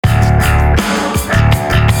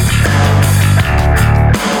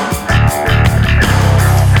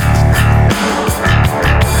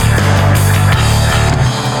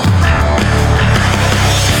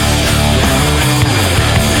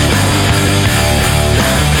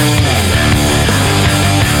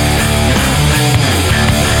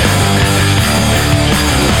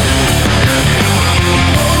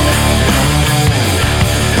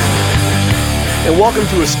welcome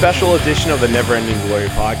to a special edition of the Never Ending Glory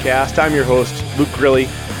podcast. I'm your host, Luke Grilly,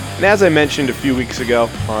 and as I mentioned a few weeks ago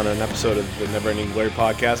on an episode of the Never Ending Glory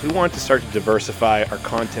podcast, we wanted to start to diversify our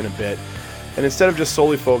content a bit, and instead of just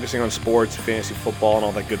solely focusing on sports, fantasy football, and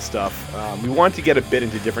all that good stuff, we wanted to get a bit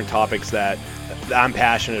into different topics that I'm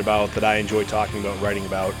passionate about, that I enjoy talking about, writing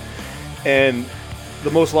about, and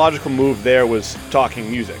the most logical move there was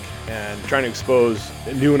talking music and trying to expose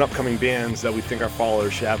new and upcoming bands that we think our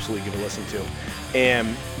followers should absolutely give a listen to.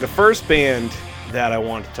 And the first band that I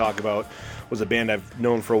wanted to talk about was a band I've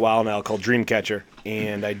known for a while now called Dreamcatcher.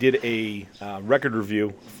 And I did a record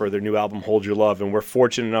review for their new album, Hold Your Love, and we're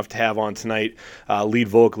fortunate enough to have on tonight lead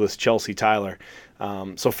vocalist Chelsea Tyler.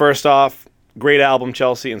 So first off, great album,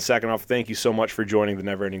 Chelsea, and second off, thank you so much for joining the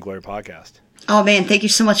Never Ending Glory podcast. Oh man, thank you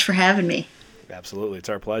so much for having me. Absolutely, it's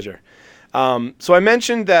our pleasure. So I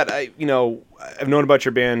mentioned that I've known about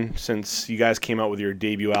your band since you guys came out with your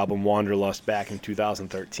debut album Wanderlust back in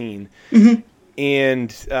 2013,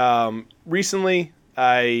 and recently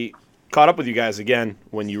I caught up with you guys again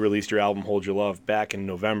when you released your album Hold Your Love back in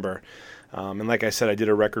November, and like I said, I did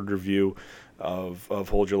a record review of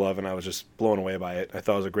Hold Your Love, and I was just blown away by it. I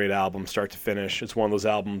thought it was a great album, start to finish. It's one of those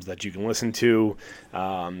albums that you can listen to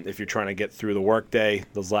if you're trying to get through the workday.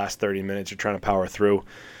 Those last 30 minutes you're trying to power through.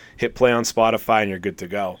 Hit play on Spotify and you're good to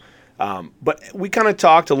go. But we kind of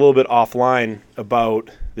talked a little bit offline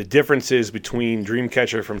about the differences between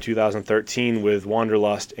Dreamcatcher from 2013 with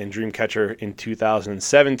Wanderlust and Dreamcatcher in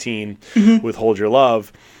 2017 with Hold Your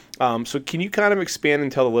Love. So can you kind of expand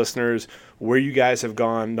and tell the listeners where you guys have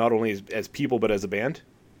gone, not only as people, but as a band?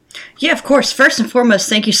 Yeah, of course. First and foremost,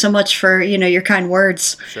 thank you so much for, your kind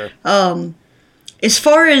words. Sure. As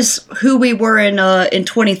far as who we were in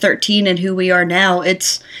 2013 and who we are now,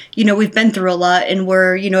 it's, we've been through a lot, and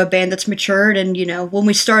we're, a band that's matured. And, when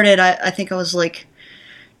we started, I think I was like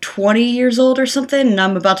 20 years old or something, and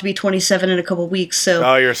I'm about to be 27 in a couple weeks. So.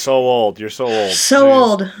 Oh, you're so old. You're so old. So Jeez.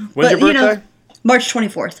 old. When's your birthday? March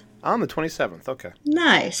 24th. On the 27th. Okay.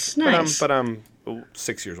 Nice. But I'm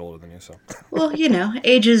 6 years older than you, so. Well,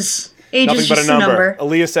 age is nothing just but a number. a number.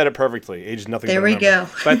 Aaliyah said it perfectly. Age is nothing there but a number. There we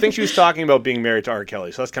go. But I think she was talking about being married to R.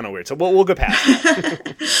 Kelly, so that's kind of weird. So we'll go past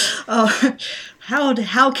it. Oh,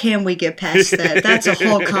 how can we get past that? That's a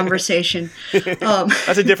whole conversation.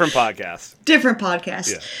 That's a different podcast. Different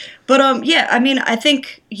podcast. Yeah. But I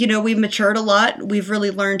think, we've matured a lot. We've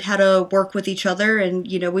really learned how to work with each other, and,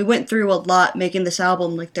 we went through a lot making this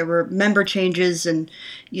album. Like, there were member changes, and,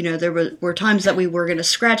 there were times that we were going to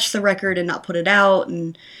scratch the record and not put it out,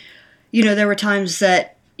 and there were times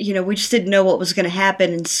that, we just didn't know what was going to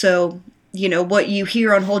happen. And so, what you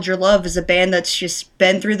hear on Hold Your Love is a band that's just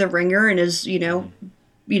been through the ringer and is,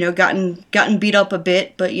 gotten beat up a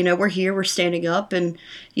bit. But, we're here, we're standing up and,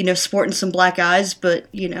 sporting some black eyes. But,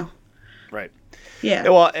 Right. Yeah.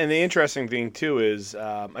 Well, and the interesting thing, too, is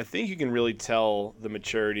I think you can really tell the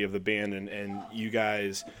maturity of the band, and you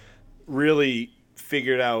guys really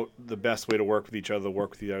figured out the best way to work with each other,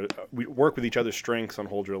 work with each other's strengths on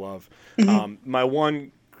Hold Your Love. My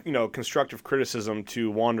one, constructive criticism to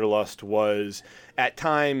Wanderlust was at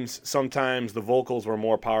sometimes the vocals were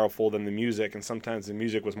more powerful than the music, and sometimes the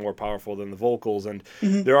music was more powerful than the vocals. And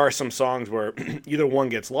there are some songs where either one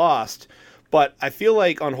gets lost. But I feel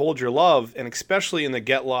like on Hold Your Love, and especially in the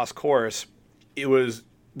Get Lost chorus, it was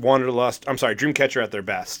Dreamcatcher at their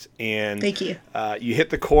best. And thank you. You hit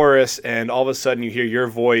the chorus, and all of a sudden you hear your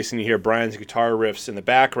voice and you hear Brian's guitar riffs in the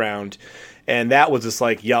background, and that was just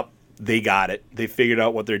like, yup, they got it. They figured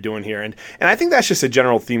out what they're doing here, and I think that's just a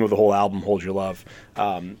general theme of the whole album, Hold Your Love.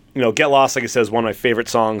 Get Lost, like I said, is one of my favorite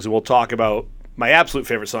songs, and we'll talk about my absolute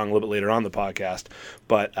favorite song a little bit later on the podcast.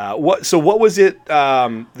 But what was it,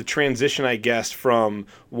 the transition, I guess, from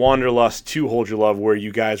Wanderlust to Hold Your Love, where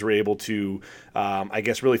you guys were able to,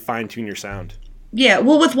 really fine-tune your sound? Yeah,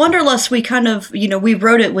 well, with Wanderlust, we kind of, we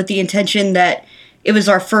wrote it with the intention that it was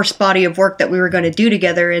our first body of work that we were going to do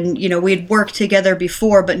together. And, we'd worked together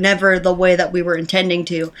before, but never the way that we were intending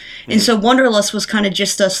to. And so Wanderlust was kind of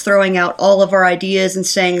just us throwing out all of our ideas and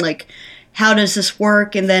saying, like, how does this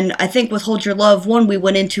work? And then I think with Hold Your Love, we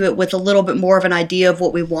went into it with a little bit more of an idea of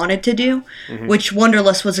what we wanted to do, which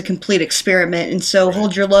Wanderlust was a complete experiment. And so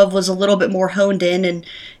Hold Your Love was a little bit more honed in. And,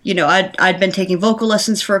 I'd been taking vocal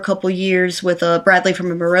lessons for a couple years with Bradley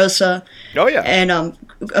from Amorosa. Oh, yeah. And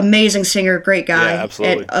amazing singer, great guy. Yeah,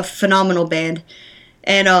 absolutely. And a phenomenal band.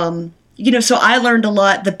 And, so I learned a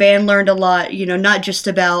lot. The band learned a lot, not just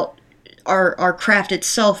about our craft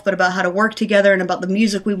itself, but about how to work together and about the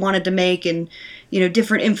music we wanted to make, and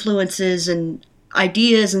different influences and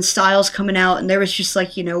ideas and styles coming out, and there was just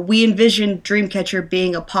like, we envisioned Dreamcatcher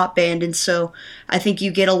being a pop band, and so I think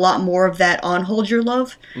you get a lot more of that on Hold Your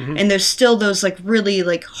Love. And there's still those like really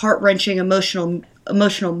like heart-wrenching emotional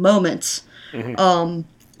moments.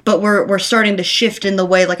 But we're starting to shift in the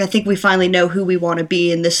way, like I think we finally know who we want to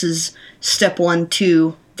be, and this is step one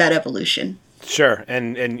to that evolution. Sure,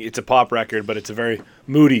 and it's a pop record, but it's a very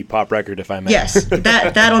moody pop record, if I may. Yes,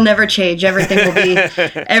 that'll never change.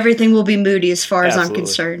 Everything will be moody as far as I'm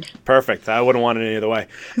concerned. Perfect. I wouldn't want it any other way.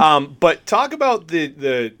 But talk about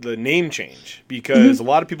the name change, because a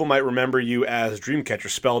lot of people might remember you as Dreamcatcher,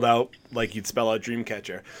 spelled out like you'd spell out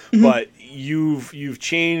Dreamcatcher. But you've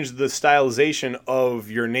changed the stylization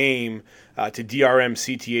of your name to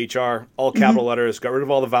DRMCTHR, all capital letters, got rid of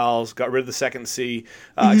all the vowels, got rid of the second C.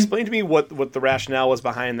 Explain to me what the rationale was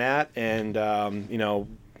behind that, and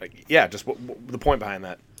just what the point behind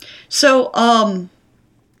that. So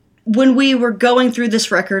when we were going through this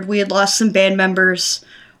record, we had lost some band members.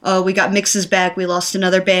 We got mixes back. We lost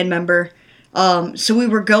another band member. So we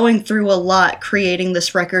were going through a lot creating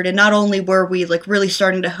this record, and not only were we like really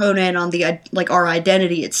starting to hone in on the like our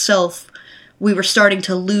identity itself, we were starting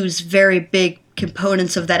to lose very big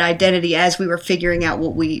components of that identity as we were figuring out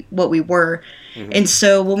what we were. And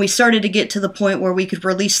so when we started to get to the point where we could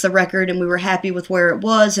release the record and we were happy with where it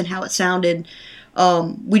was and how it sounded,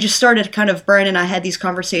 we just started kind of, Brian and I had these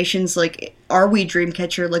conversations like, are we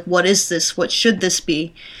Dreamcatcher? Like, what is this? What should this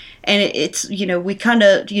be? And it's, we kind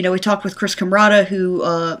of, we talked with Chris Camrata, who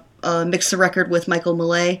mixed the record with Michael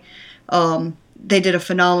Millay. They did a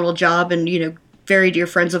phenomenal job, and, very dear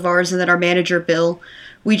friends of ours, and then our manager, Bill.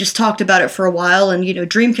 We just talked about it for a while, and,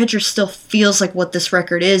 Dreamcatcher still feels like what this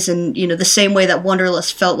record is, and, the same way that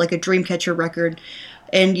Wonderlust felt like a Dreamcatcher record.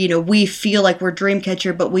 And, we feel like we're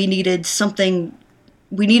Dreamcatcher, but we needed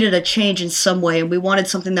a change in some way, and we wanted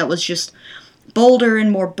something that was just bolder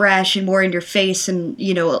and more brash and more in your face, and,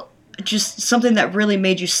 just something that really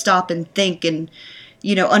made you stop and think and,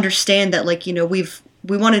 understand that, like,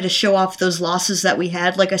 we wanted to show off those losses that we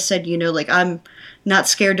had. Like I said, like, I'm not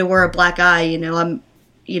scared to wear a black eye.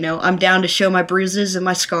 I'm down to show my bruises and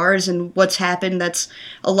my scars and what's happened. That's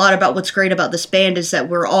a lot about what's great about this band, is that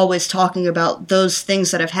we're always talking about those things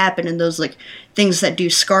that have happened and those like things that do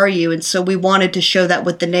scar you. And so we wanted to show that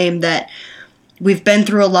with the name, that we've been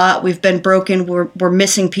through a lot, we've been broken, we're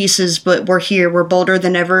missing pieces, but we're here, we're bolder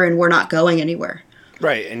than ever, and we're not going anywhere.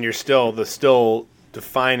 Right, and you're still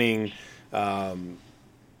defining.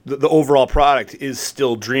 The overall product is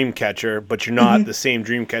still Dreamcatcher, but you're not the same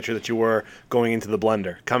Dreamcatcher that you were going into the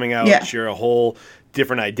blender. Coming out, you're a whole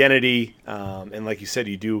different identity, and like you said,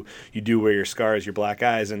 you do wear your scars, your black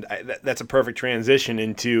eyes, and that's a perfect transition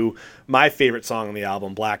into my favorite song on the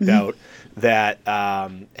album, Blacked Out, that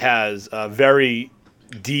has a very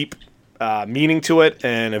deep meaning to it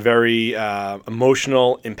and a very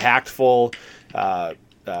emotional, impactful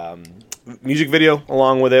music video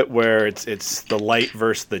along with it, where it's the light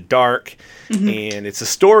versus the dark, and it's a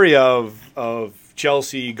story of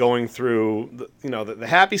Chelsea going through the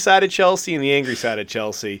happy side of Chelsea and the angry side of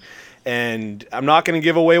Chelsea. And I'm not going to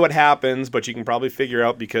give away what happens, but you can probably figure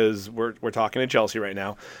out, because we're talking to Chelsea right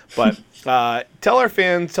now. But tell our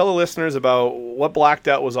fans, tell the listeners about what Blacked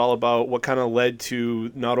Out was all about, what kind of led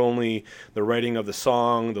to not only the writing of the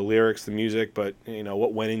song, the lyrics, the music, but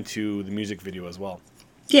what went into the music video as well.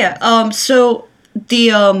 Yeah, so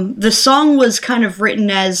the song was kind of written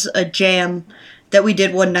as a jam that we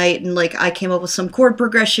did one night, and like I came up with some chord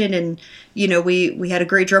progression, and we had a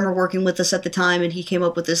great drummer working with us at the time, and he came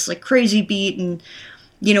up with this like crazy beat, and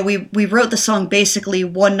we wrote the song basically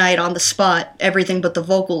one night on the spot, everything but the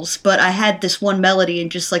vocals, but I had this one melody, and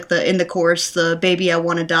just like in the chorus, the Baby I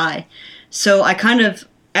Wanna Die. So I kind of,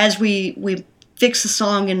 as we fixed the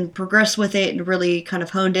song and progressed with it and really kind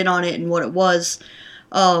of honed in on it and what it was,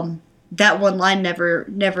 that one line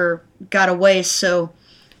never got away. So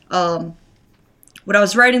when I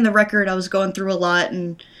was writing the record, I was going through a lot,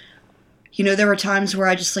 and there were times where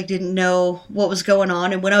I just like didn't know what was going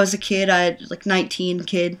on. And when I was a kid, I had like 19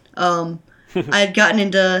 kid, I had gotten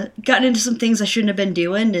into some things I shouldn't have been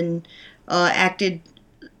doing, and acted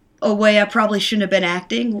a way I probably shouldn't have been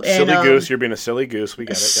acting. Silly goose, you're being a silly goose. We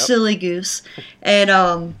got it. Yep. Silly goose,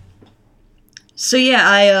 and so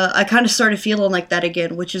yeah, I kind of started feeling like that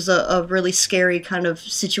again, which is a really scary kind of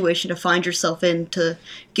situation to find yourself in, to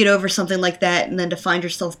get over something like that and then to find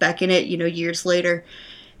yourself back in it, years later.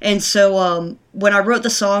 And so when I wrote the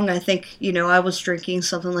song, I think, I was drinking,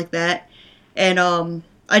 something like that. And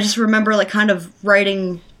I just remember like kind of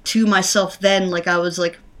writing to myself then, like I was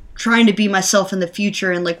like trying to be myself in the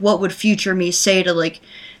future, and like what would future me say to like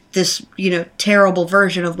this, terrible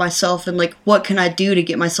version of myself, and like, what can I do to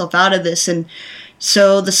get myself out of this? And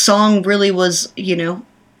so the song really was,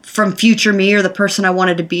 from future me, or the person I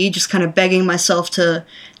wanted to be, just kind of begging myself to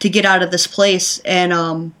get out of this place.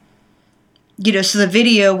 And so the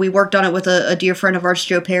video, we worked on it with a dear friend of ours,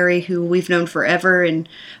 Joe Perry, who we've known forever. And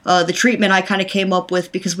the treatment I kind of came up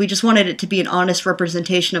with because we just wanted it to be an honest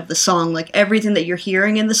representation of the song. Like, everything that you're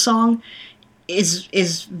hearing in the song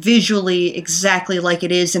is visually exactly like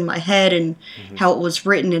it is in my head, and how it was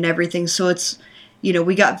written and everything. So it's,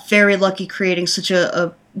 we got very lucky creating such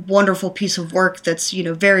a wonderful piece of work that's,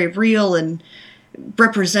 very real and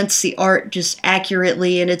represents the art just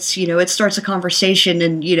accurately. And it's, it starts a conversation.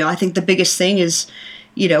 And, I think the biggest thing is,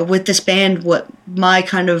 with this band, what my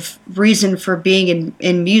kind of reason for being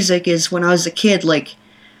in music is, when I was a kid, like,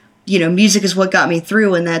 music is what got me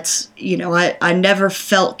through. And that's, I never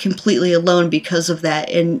felt completely alone because of that.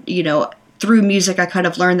 And, through music, I kind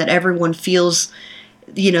of learned that everyone feels,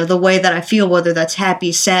 the way that I feel, whether that's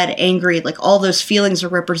happy, sad, angry, like all those feelings are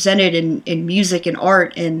represented in music and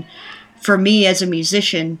art. And for me as a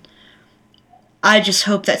musician, I just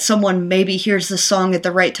hope that someone maybe hears the song at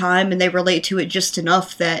the right time and they relate to it just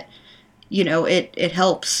enough that, it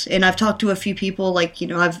helps. And I've talked to a few people, like,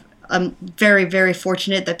 I'm very, very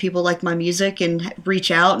fortunate that people like my music and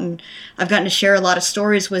reach out, and I've gotten to share a lot of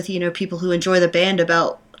stories with, people who enjoy the band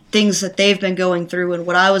about things that they've been going through and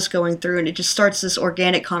what I was going through. And it just starts this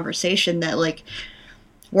organic conversation that, like,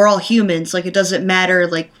 we're all humans. Like, it doesn't matter,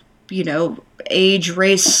 like, age,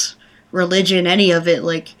 race, religion, any of it.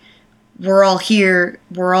 Like, we're all here,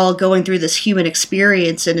 we're all going through this human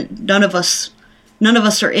experience, and none of us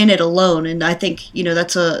are in it alone. And I think,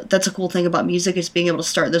 that's a cool thing about music, is being able to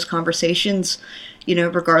start those conversations,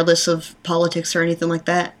 regardless of politics or anything like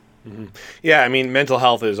that. Mm-hmm. Yeah, I mean, mental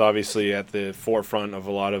health is obviously at the forefront of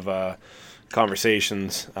a lot of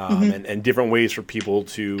conversations, and different ways for people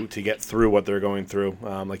to get through what they're going through.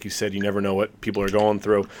 Like you said, you never know what people are going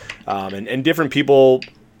through, and different people,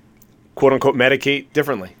 quote unquote, medicate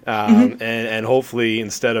differently, and hopefully,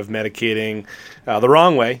 instead of medicating the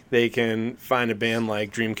wrong way, they can find a band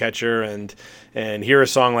like Dreamcatcher and hear a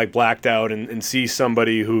song like Blacked Out and see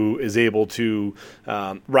somebody who is able to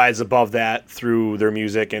rise above that through their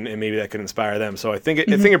music, and maybe that could inspire them. So I think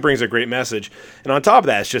it brings a great message. And on top of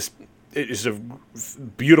that, it's a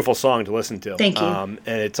beautiful song to listen to. Thank you. And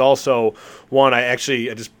it's also one I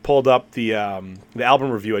just pulled up the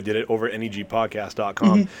album review. I did it over at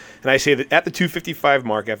NEGPOD-Chelsea.com. And I say that at the 2:55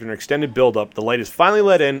 mark, after an extended build-up, the light is finally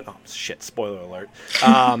let in. Oh, shit, spoiler alert.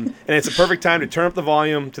 And it's a perfect time to turn up the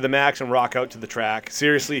volume to the max and rock out to the track.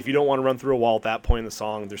 Seriously, if you don't want to run through a wall at that point in the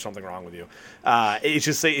song, there's something wrong with you. It's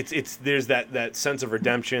just there's that sense of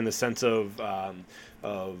redemption, the sense of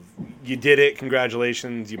you did it,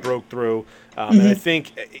 congratulations, you broke through. And I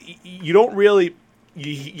think you don't really,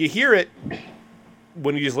 you hear it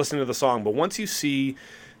when you just listen to the song, but once you see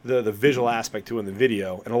the visual aspect to it in the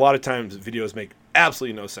video, and a lot of times videos make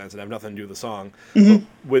absolutely no sense and have nothing to do with the song.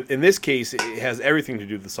 But in this case, it has everything to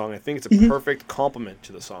do with the song. I think it's a perfect complement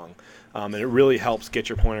to the song. And it really helps get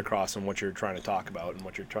your point across on what you're trying to talk about and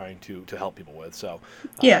what you're trying to help people with. So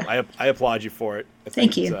I applaud you for it.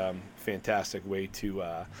 Thank you. It's a fantastic way to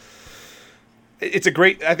I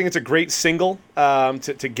think it's a great single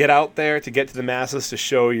to get out there, to get to the masses, to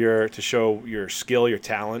show your skill, your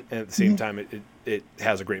talent, and at the same time it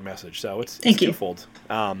has a great message. So it's twofold.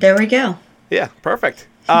 There we go. Yeah, perfect.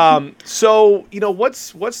 So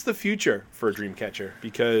what's the future for Dreamcatcher?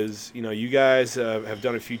 Because you guys have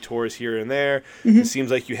done a few tours here and there. It seems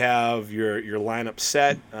like you have your lineup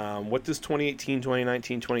set. What does 2018,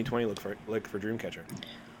 2019, 2020 look for Dreamcatcher?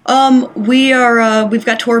 We've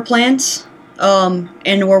got tour plans,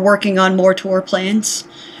 and we're working on more tour plans.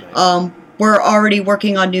 Nice. We're already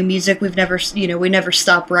working on new music. We never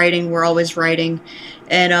stop writing. We're always writing,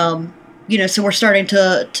 and so we're starting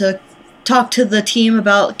to talk to the team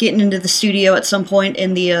about getting into the studio at some point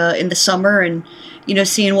in the summer, and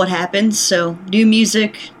seeing what happens. So new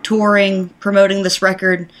music, touring, promoting this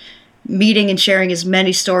record, meeting and sharing as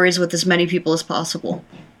many stories with as many people as possible.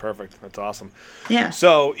 Perfect. That's awesome. Yeah.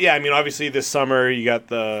 So yeah, I mean, obviously this summer you got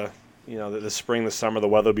the spring, the summer, the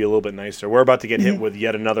weather will be a little bit nicer. We're about to get hit with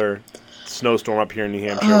yet another snowstorm up here in New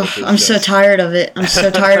Hampshire. I'm so tired of it. I'm so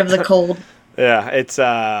tired of the cold. Yeah, it's.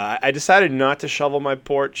 I decided not to shovel my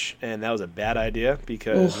porch, and that was a bad idea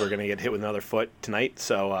because we're gonna get hit with another foot tonight.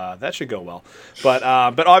 So that should go well. But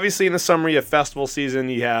obviously in the summer you have festival season.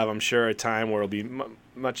 You have, I'm sure, a time where it'll be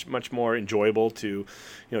much more enjoyable to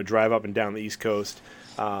drive up and down the East Coast.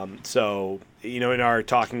 So, in our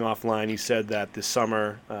talking offline, you said that this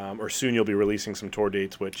summer or soon you'll be releasing some tour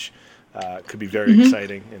dates, which could be very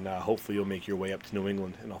exciting. And hopefully you'll make your way up to New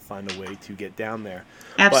England, and I'll find a way to get down there.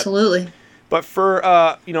 Absolutely. But for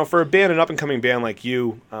for a band, an up and coming band like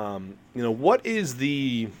you, what is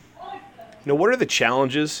the what are the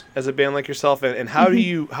challenges as a band like yourself, and how do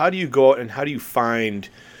you go out and how do you find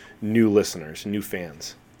new listeners, new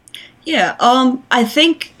fans? Yeah, I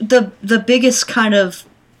think the biggest kind of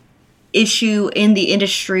issue in the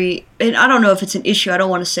industry, and I don't know if it's an issue, I don't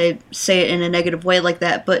want to say it in a negative way like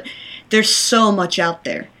that, but there's so much out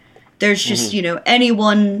there. There's just,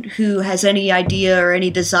 anyone who has any idea or any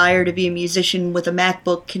desire to be a musician with a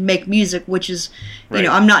MacBook can make music, which is,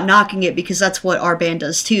 I'm not knocking it because that's what our band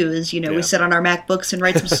does too, is, we sit on our MacBooks and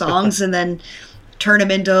write some songs and then turn them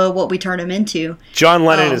into what we turn them into. John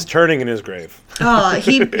Lennon is turning in his grave.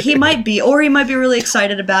 He might be, or he might be really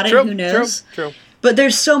excited about it. True, who knows? True. But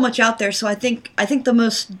there's so much out there, so I think the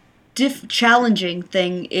most challenging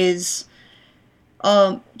thing is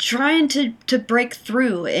trying to break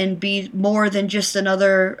through and be more than just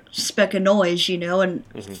another speck of noise, and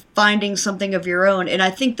finding something of your own. And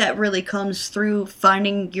I think that really comes through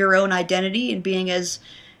finding your own identity and being as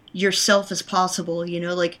yourself as possible.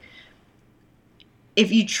 Like,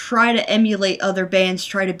 if you try to emulate other bands,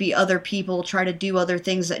 try to be other people, try to do other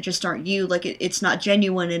things that just aren't you, like it's not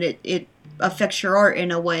genuine, and it affects your art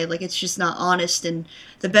in a way. Like, it's just not honest. And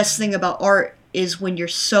the best thing about art is when you're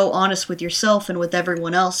so honest with yourself and with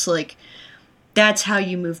everyone else. Like, that's how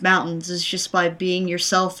you move mountains, is just by being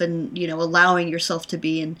yourself and allowing yourself to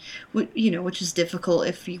be, and which is difficult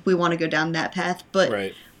if we want to go down that path. But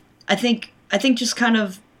right. I think just kind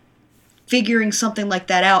of figuring something like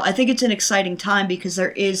that out, I think it's an exciting time because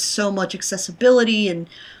there is so much accessibility, and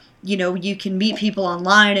you can meet people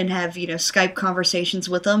online and have Skype conversations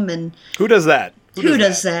with them. And who does that? Who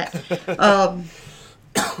does that?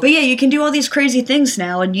 But yeah, you can do all these crazy things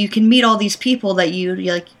now, and you can meet all these people that you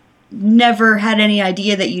like never had any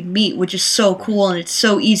idea that you'd meet, which is so cool, and it's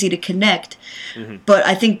so easy to connect. But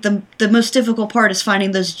I think the most difficult part is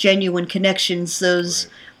finding those genuine connections, those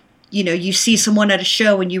you see someone at a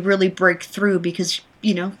show and you really break through because,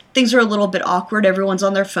 things are a little bit awkward. Everyone's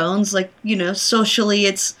on their phones. Like, socially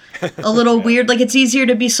it's a little weird. Like, it's easier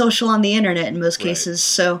to be social on the internet in most cases.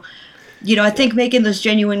 So, I think making those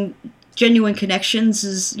genuine connections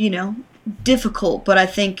is, difficult. But I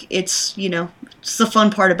think it's, it's the fun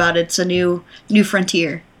part about it. It's a new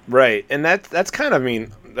frontier. Right. And that's kind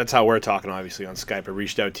of, that's how we're talking, obviously, on Skype. I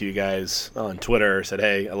reached out to you guys on Twitter, said,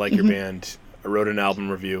 hey, I like your band. I wrote an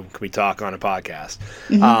album review. Can we talk on a podcast?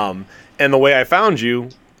 And the way I found you,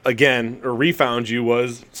 again, or refound you,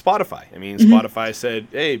 was Spotify. Spotify said,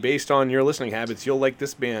 hey, based on your listening habits, you'll like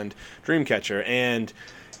this band, Dreamcatcher. And,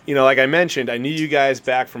 like I mentioned, I knew you guys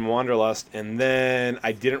back from Wanderlust, and then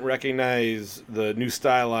I didn't recognize the new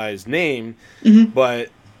stylized name,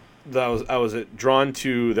 but I was drawn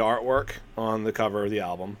to the artwork on the cover of the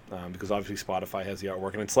album, because obviously Spotify has the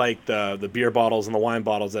artwork, and it's like the beer bottles and the wine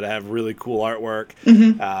bottles that have really cool artwork.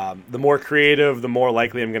 The more creative, the more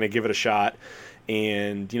likely I'm going to give it a shot,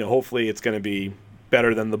 and hopefully it's going to be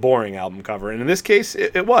better than the boring album cover. And in this case,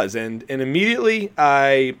 it was, and immediately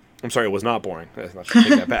I'm sorry, it was not boring. I should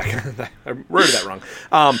take that back. I worded that wrong.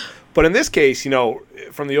 But in this case,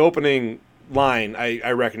 from the opening line,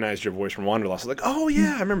 I recognized your voice from Wanderlust. I was like, oh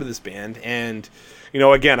yeah, I remember this band. And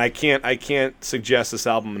again, I can't suggest this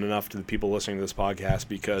album enough to the people listening to this podcast,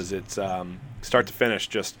 because it's start to finish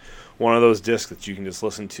just one of those discs that you can just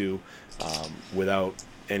listen to without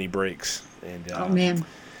any breaks. And oh man.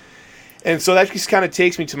 And so that just kind of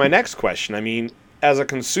takes me to my next question. As a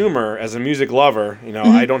consumer, as a music lover,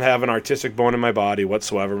 I don't have an artistic bone in my body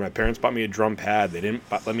whatsoever. My parents bought me a drum pad. They didn't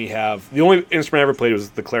let me have... The only instrument I ever played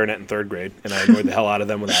was the clarinet in third grade, and I annoyed the hell out of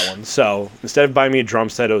them with that one. So instead of buying me a drum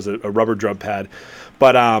set, it was a rubber drum pad.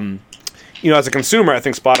 But, as a consumer, I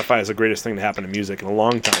think Spotify is the greatest thing to happen to music in a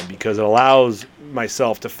long time, because it allows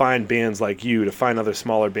myself to find bands like you, to find other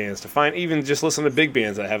smaller bands, to find even just listen to big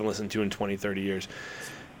bands that I haven't listened to in 20, 30 years.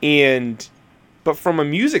 But from a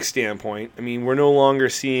music standpoint, we're no longer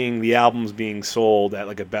seeing the albums being sold at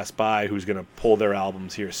like a Best Buy who's going to pull their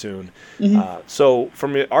albums here soon. So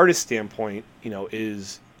from an artist standpoint,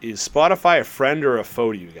 is Spotify a friend or a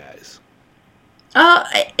foe to you guys?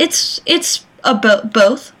 It's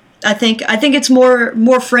both. I think it's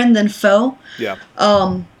more friend than foe. Yeah.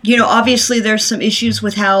 Obviously there's some issues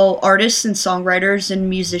with how artists and songwriters and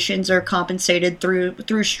musicians are compensated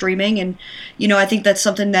through streaming, and I think that's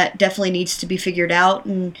something that definitely needs to be figured out,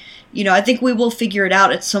 and I think we will figure it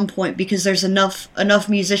out at some point, because there's enough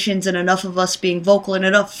musicians and enough of us being vocal, and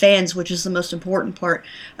enough fans, which is the most important part,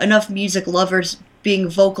 enough music lovers being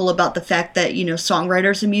vocal about the fact that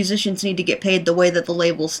songwriters and musicians need to get paid the way that the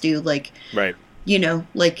labels do. Like, right.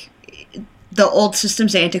 Like, the old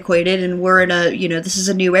system's antiquated, and we're in this is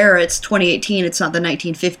a new era. It's 2018. It's not the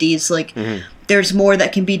 1950s. Like, there's more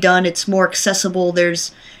that can be done. It's more accessible.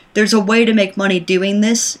 There's a way to make money doing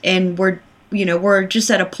this, and we're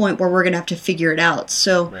just at a point where we're going to have to figure it out.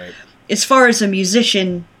 So, right. As far as a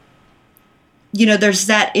musician, there's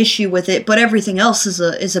that issue with it, but everything else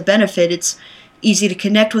is a benefit. It's easy to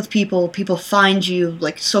connect with people. People find you.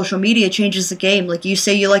 Like, social media changes the game. Like, you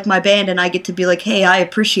say you like my band, and I get to be like, hey, I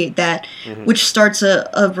appreciate that, which starts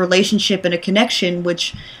a relationship and a connection,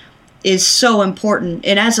 which is so important.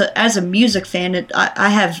 And as a music fan, I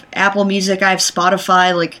have Apple Music, I have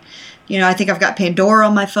Spotify, like, I think I've got Pandora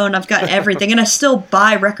on my phone. I've got everything, and I still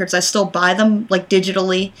buy records. I still buy them, like,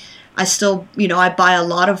 digitally. I still, I buy a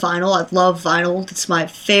lot of vinyl. I love vinyl. It's my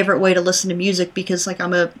favorite way to listen to music, because, like,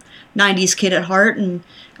 I'm a 90s kid at heart, and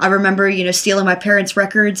I remember, stealing my parents'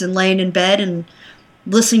 records and laying in bed and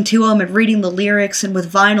listening to them and reading the lyrics. And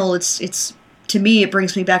with vinyl, it's to me, it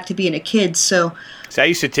brings me back to being a kid. So I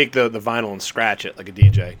used to take the vinyl and scratch it like a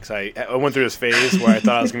DJ, because I went through this phase where I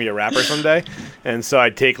thought I was going to be a rapper someday. And so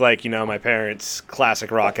I'd take, like, my parents' classic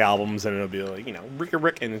rock albums, and it would be like,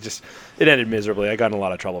 Rick, and it ended miserably. I got in a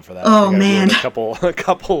lot of trouble for that. Oh, man. A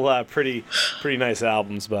couple pretty nice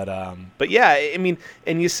albums. But yeah, I mean,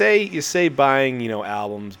 and you say buying,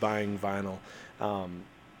 albums, buying vinyl.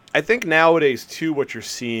 I think nowadays, too, what you're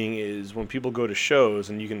seeing is when people go to shows,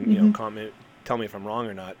 and you can, comment, tell me if I'm wrong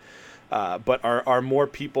or not, but are more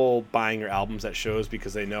people buying your albums at shows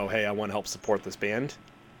because they know, hey, I want to help support this band?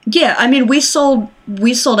 Yeah, I mean, we sold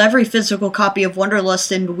every physical copy of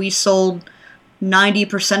Wanderlust, and we sold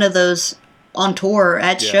 90% of those on tour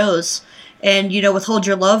at shows. And, with Hold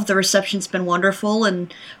Your Love, the reception's been wonderful,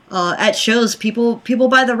 and at shows, people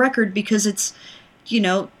buy the record because it's,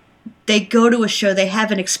 they go to a show, they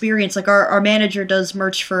have an experience. Like, our manager does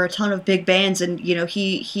merch for a ton of big bands, and,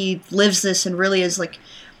 he lives this and really is, like,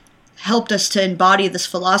 helped us to embody this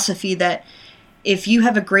philosophy that if you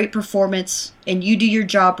have a great performance and you do your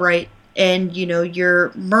job right, and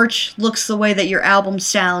your merch looks the way that your album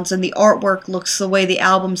sounds, and the artwork looks the way the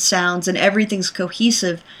album sounds, and everything's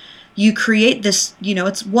cohesive, you create this,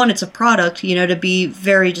 it's a product, to be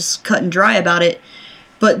very just cut and dry about it.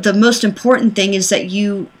 But the most important thing is that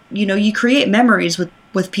you create memories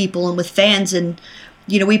with people and with fans. And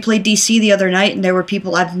we played DC the other night, and there were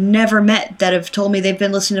people I've never met that have told me they've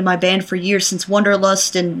been listening to my band for years, since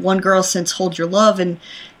Wanderlust, and one girl since Hold Your Love, and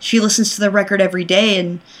she listens to the record every day.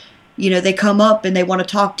 And they come up and they want to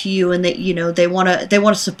talk to you, and they want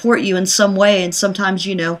to support you in some way. And sometimes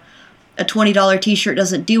a $20 t-shirt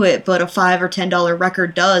doesn't do it, but a $5 or $10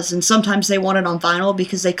 record does. And sometimes they want it on vinyl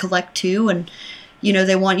because they collect too, and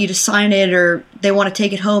they want you to sign it, or they want to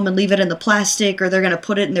take it home and leave it in the plastic, or they're going to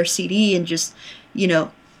put it in their CD and just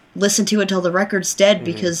listen to it till the record's dead,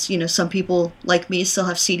 because some people like me still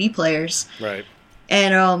have CD players. Right.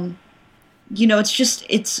 And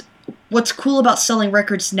it's what's cool about selling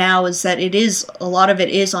records now is that a lot of it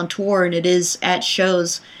is on tour, and it is at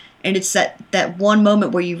shows, and it's that one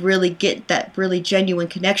moment where you really get that really genuine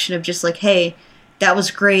connection of just like, hey, that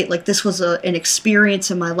was great, like, this was an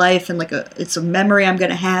experience in my life, and like it's a memory I'm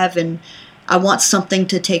going to have, and I want something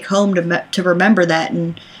to take home to remember that.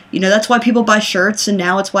 And that's why people buy shirts, and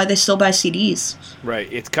now it's why they still buy CDs. Right.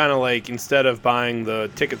 It's kind of like, instead of buying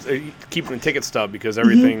the tickets, keeping the ticket stub because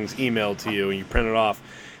everything's emailed to you and you print it off,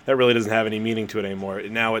 that really doesn't have any meaning to it anymore.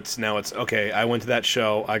 Now it's okay, I went to that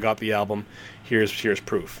show, I got the album, here's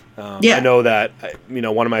proof. I know that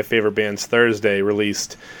one of my favorite bands, Thursday,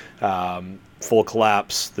 released Full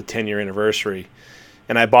Collapse, the 10-year anniversary,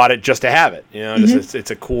 and I bought it just to have it.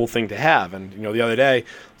 It's a cool thing to have. And the other day, I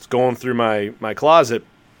was going through my closet,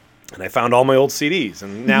 and I found all my old CDs,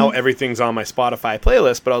 and now everything's on my Spotify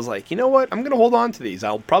playlist. But I was like, you know what? I'm going to hold on to these.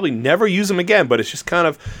 I'll probably never use them again, but it's just kind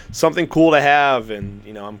of something cool to have. And,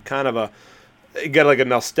 I'm kind of got like a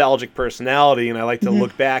nostalgic personality, and I like to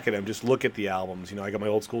look back at them, just look at the albums. I got my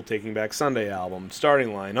old school Taking Back Sunday album,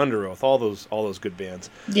 Starting Line, Under Oath, all those good bands.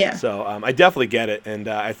 Yeah. So I definitely get it, and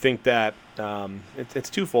I think that it's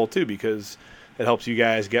twofold too, because it helps you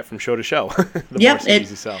guys get from show to show.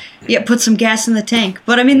 Put some gas in the tank.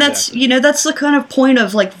 But I mean, that's that's the kind of point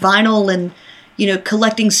of like vinyl, and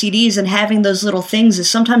collecting CDs and having those little things is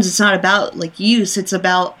sometimes it's not about like use, it's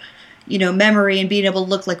about, memory and being able to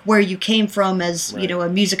look like where you came from as, Right. A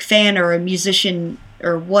music fan or a musician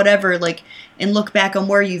or whatever, like, and look back on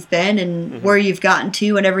where you've been and where you've gotten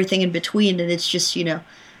to and everything in between. And it's just,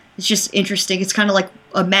 it's just interesting. It's kind of like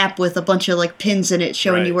a map with a bunch of like pins in it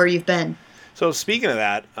showing you Right. where you've been. So speaking of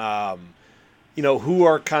that, who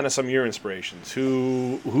are kind of some of your inspirations?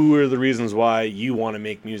 Who are the reasons why you want to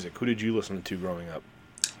make music? Who did you listen to growing up,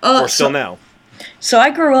 or still now? So I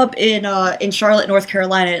grew up in Charlotte, North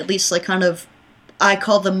Carolina. At least like kind of, I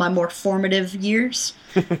call them my more formative years.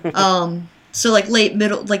 So like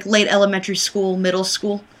late elementary school, middle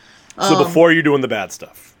school. So before you're doing the bad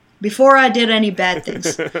stuff. Before I did any bad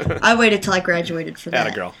things, I waited till I graduated for that.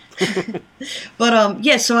 Atta girl. But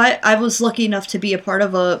yeah, so I was lucky enough to be a part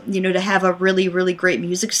of to have a really, really great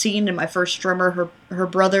music scene. And my first drummer, her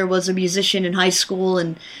brother was a musician in high school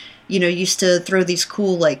and, used to throw these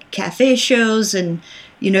cool like cafe shows. And,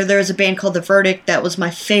 there was a band called The Verdict that was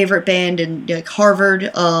my favorite band in like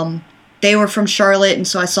Harvard. They were from Charlotte. And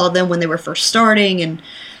so I saw them when they were first starting and,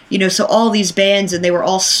 so all these bands and they were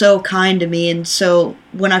all so kind to me. And so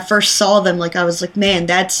when I first saw them, like I was like, man,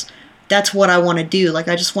 that's what I want to do. Like,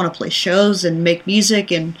 I just want to play shows and make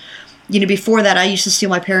music. And, before that, I used to steal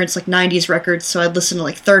my parents' like 90s records. So I'd listen to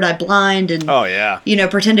like Third Eye Blind and, oh, yeah.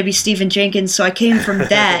 Pretend to be Stephen Jenkins. So I came from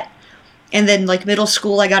that. And then like middle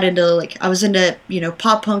school, I got into like, I was into,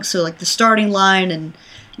 pop punk. So like the Starting Line and,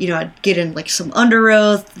 I'd get in like some Under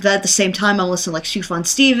Oath. At the same time, I'm listening to like Sufjan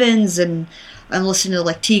Stevens and I'm listening to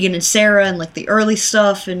like Tegan and Sarah and like the early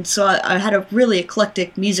stuff. And so I had a really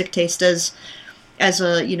eclectic music taste as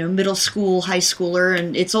a middle school, high schooler,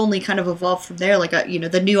 and it's only kind of evolved from there. Like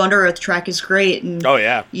the new Under Earth track is great, and oh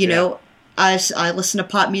yeah, I listen to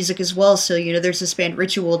pop music as well. So there's this band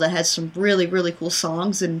Ritual that has some really really cool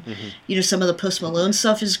songs, and some of the Post Malone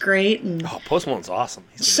stuff is great. And Post Malone's awesome.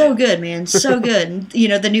 He's so good, man, so good. And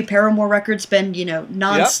the new Paramore record's been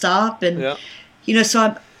nonstop, and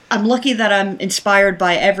so I'm lucky that I'm inspired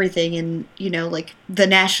by everything, and like the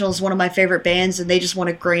National's one of my favorite bands, and they just won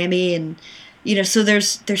a Grammy, and so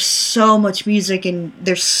there's so much music and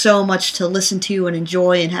there's so much to listen to and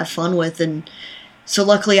enjoy and have fun with, and so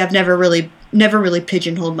luckily I've never really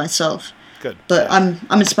pigeonholed myself. Good. But yeah.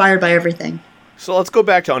 I'm inspired by everything. So let's go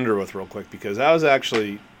back to Under Oath real quick, because I was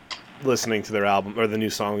actually listening to their album or the new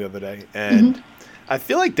song the other day, and I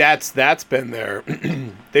feel like that's been their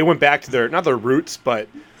they went back to their, not their roots, but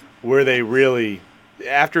where they really,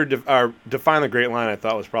 after Define the Great Line, I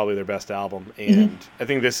thought was probably their best album, and I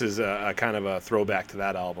think this is a kind of a throwback to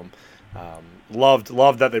that album. Loved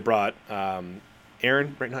that they brought Aaron,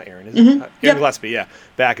 right? Not Aaron, is it? Aaron Gillespie, yeah,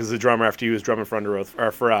 back as the drummer after he was drumming for Under Oath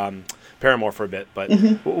or for Paramore for a bit. But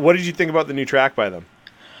what did you think about the new track by them?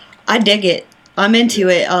 I dig it. I'm into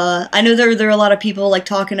it. I know there are a lot of people like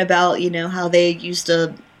talking about how they used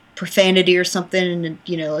a profanity or something, and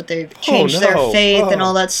they've changed their faith and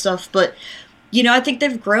all that stuff, but I think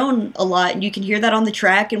they've grown a lot, and you can hear that on the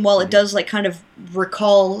track. And while it does like kind of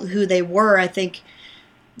recall who they were, I think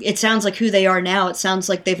it sounds like who they are now. It sounds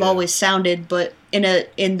like they've always sounded, but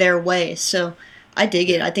in their way. So I dig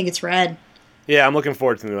it. I think it's rad. Yeah, I'm looking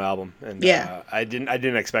forward to the new album, and I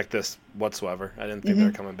didn't expect this whatsoever. I didn't think they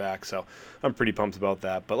were coming back, so I'm pretty pumped about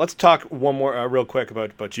that. But let's talk one more real quick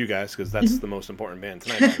about you guys, because that's the most important band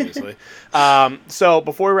tonight, obviously. So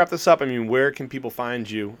before we wrap this up, I mean, where can people find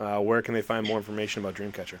you? Where can they find more information about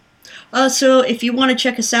Dreamcatcher? So if you want to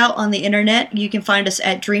check us out on the internet, you can find us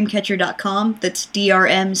at dreamcatcher.com. That's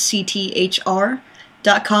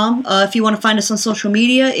DRMCTHR.com. If you want to find us on social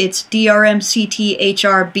media, it's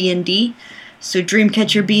DRMCTHR BND. So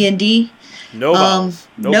Dreamcatcher BND. No vowels.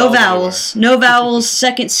 No vowels. No vowels.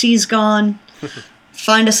 Second C's gone.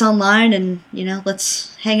 Find us online and,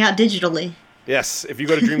 let's hang out digitally. Yes. If you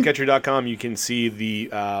go to dreamcatcher.com, you can see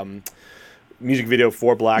the music video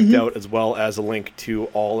for Blacked Out, as well as a link to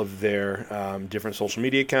all of their different social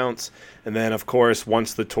media accounts. And then, of course,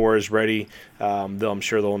 once the tour is ready, I'm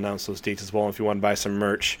sure they'll announce those dates as well. If you want to buy some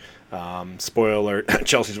merch, spoiler alert,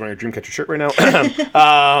 Chelsea's wearing a Dreamcatcher shirt right now.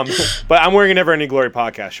 But I'm wearing a Never Ending Glory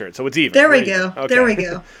podcast shirt, so it's even. There we go. Okay. There we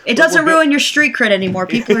go. It doesn't ruin your street cred anymore.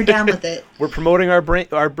 People are down with it. We're promoting our brand,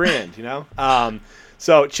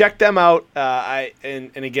 So check them out.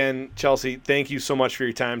 And again, Chelsea, thank you so much for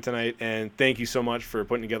your time tonight, and thank you so much for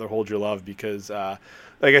putting together Hold Your Love, because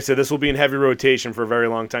like I said, this will be in heavy rotation for a very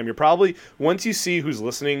long time. You're probably, once you see who's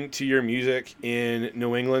listening to your music in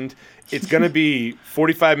New England, it's going to be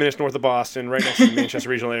 45 minutes north of Boston, right next to the Manchester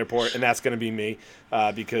Regional Airport, and that's going to be me,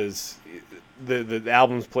 because the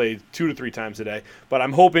album's played 2 to 3 times a day. But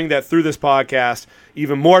I'm hoping that through this podcast,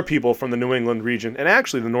 even more people from the New England region and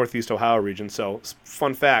actually the Northeast Ohio region. So,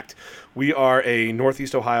 fun fact, we are a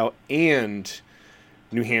Northeast Ohio and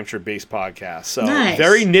New Hampshire-based podcast. So, nice.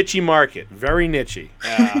 Very niche market. Very niche.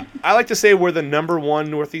 I like to say we're the number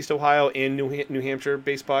 1 Northeast Ohio and New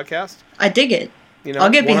Hampshire-based podcast. I dig it. You know,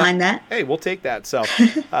 I'll get behind that. Hey, we'll take that. So,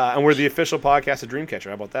 and we're the official podcast of Dreamcatcher.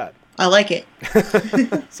 How about that? I like it.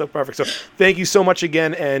 So perfect. So thank you so much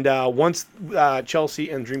again. And once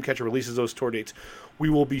Chelsea and Dreamcatcher releases those tour dates, we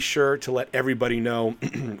will be sure to let everybody know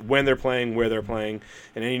when they're playing, where they're playing,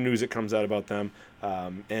 and any news that comes out about them.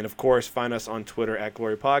 And of course, find us on Twitter at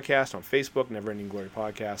Glory Podcast, on Facebook, Never Ending Glory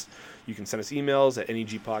Podcast. You can send us emails at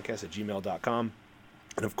negpodcast@gmail.com.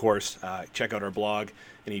 And of course, check out our blog,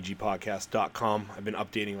 negpodcast.com. I've been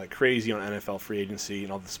updating like crazy on NFL free agency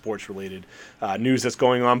and all the sports-related news that's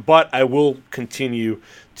going on. But I will continue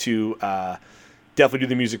to definitely do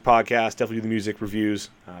the music podcast, definitely do the music reviews,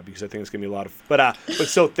 because I think it's going to be a lot of fun. But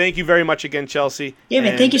so thank you very much again, Chelsea. Yeah,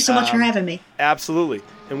 man, thank you so much for having me. Absolutely.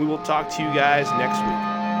 And we will talk to you guys next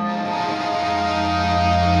week.